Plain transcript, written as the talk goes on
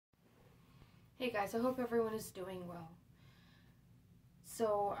Hey guys, I hope everyone is doing well.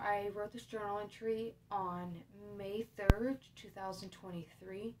 So I wrote this journal entry on May 3rd,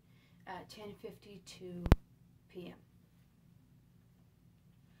 2023 at 10:52 p.m.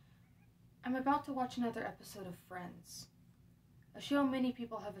 I'm about to watch another episode of Friends, a show many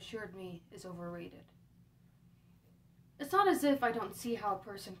people have assured me is overrated. It's not as if I don't see how a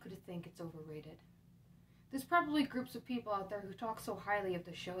person could think it's overrated. There's probably groups of people out there who talk so highly of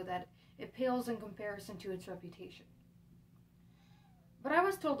the show that it pales in comparison to its reputation. But I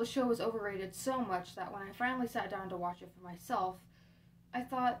was told the show was overrated so much that when I finally sat down to watch it for myself, I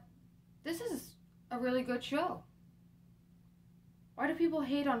thought, this is a really good show. Why do people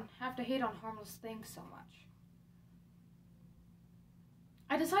have to hate on harmless things so much?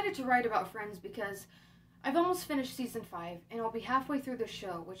 I decided to write about Friends because I've almost finished season 5 and I'll be halfway through the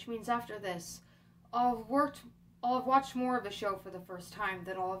show, which means after this, I'll have watched more of the show for the first time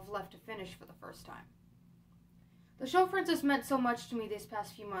than I'll have left to finish for the first time. The show Friends has meant so much to me these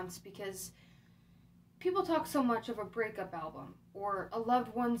past few months because people talk so much of a breakup album, or a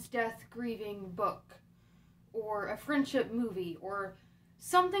loved one's death grieving book, or a friendship movie, or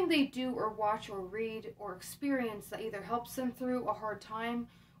something they do or watch or read or experience that either helps them through a hard time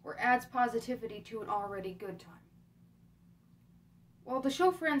or adds positivity to an already good time. Well, the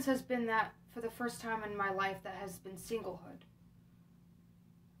show Friends has been that for the first time in my life that has been singlehood.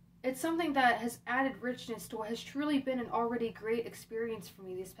 It's something that has added richness to what has truly been an already great experience for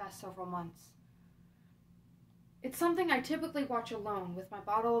me these past several months. It's something I typically watch alone, with my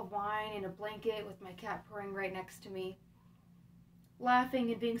bottle of wine and a blanket with my cat purring right next to me,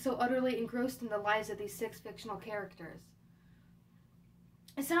 laughing and being so utterly engrossed in the lives of these 6 fictional characters.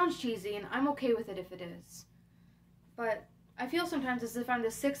 It sounds cheesy, and I'm okay with it if it is. But I feel sometimes as if I'm the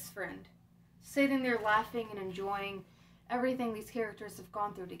 6th friend, sitting there laughing and enjoying everything these characters have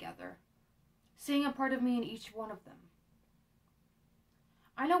gone through together, seeing a part of me in each one of them.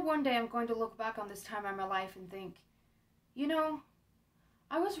 I know one day I'm going to look back on this time in my life and think, you know,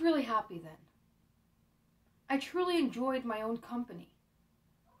 I was really happy then. I truly enjoyed my own company.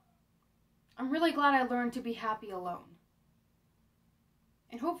 I'm really glad I learned to be happy alone.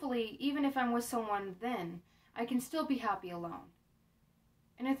 And hopefully, even if I'm with someone then, I can still be happy alone.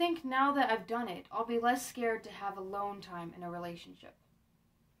 And I think now that I've done it, I'll be less scared to have alone time in a relationship.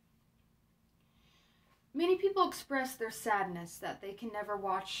 Many people express their sadness that they can never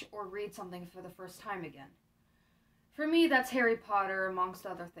watch or read something for the first time again. For me, that's Harry Potter, amongst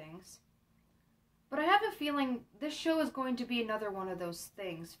other things. But I have a feeling this show is going to be another one of those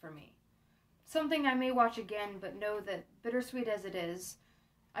things for me. Something I may watch again, but know that, bittersweet as it is,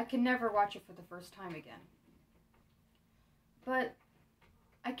 I can never watch it for the first time again. But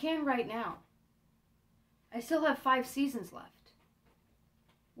I can right now. I still have 5 seasons left.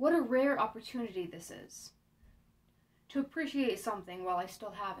 What a rare opportunity this is, to appreciate something while I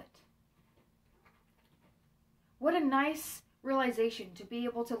still have it. What a nice realization to be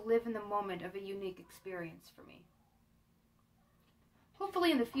able to live in the moment of a unique experience for me.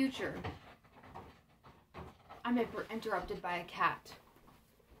 Hopefully in the future, I'm interrupted by a cat.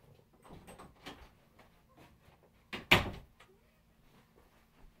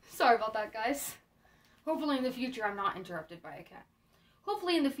 Sorry about that, guys. Hopefully in the future I'm not interrupted by a cat.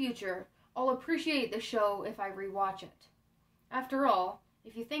 Hopefully in the future I'll appreciate the show if I rewatch it. After all,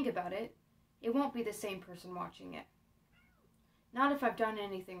 if you think about it, it won't be the same person watching it. Not if I've done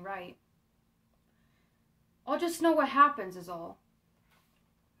anything right. I'll just know what happens is all.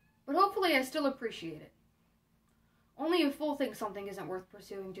 But hopefully I still appreciate it. Only a fool thinks something isn't worth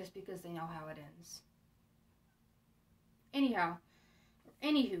pursuing just because they know how it ends. Anywho,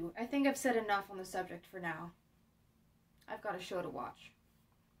 I think I've said enough on the subject for now. I've got a show to watch.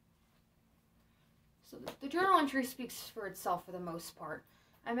 So the journal entry speaks for itself for the most part.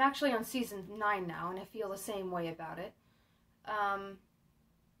 I'm actually on season 9 now, and I feel the same way about it.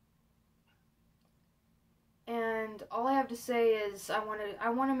 And all I have to say is I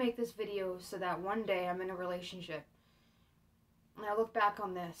want to make this video so that one day I'm in a relationship, and I look back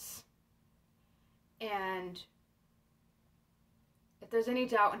on this, and if there's any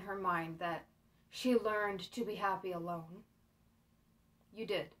doubt in her mind that she learned to be happy alone, you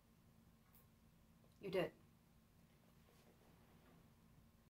did. You did.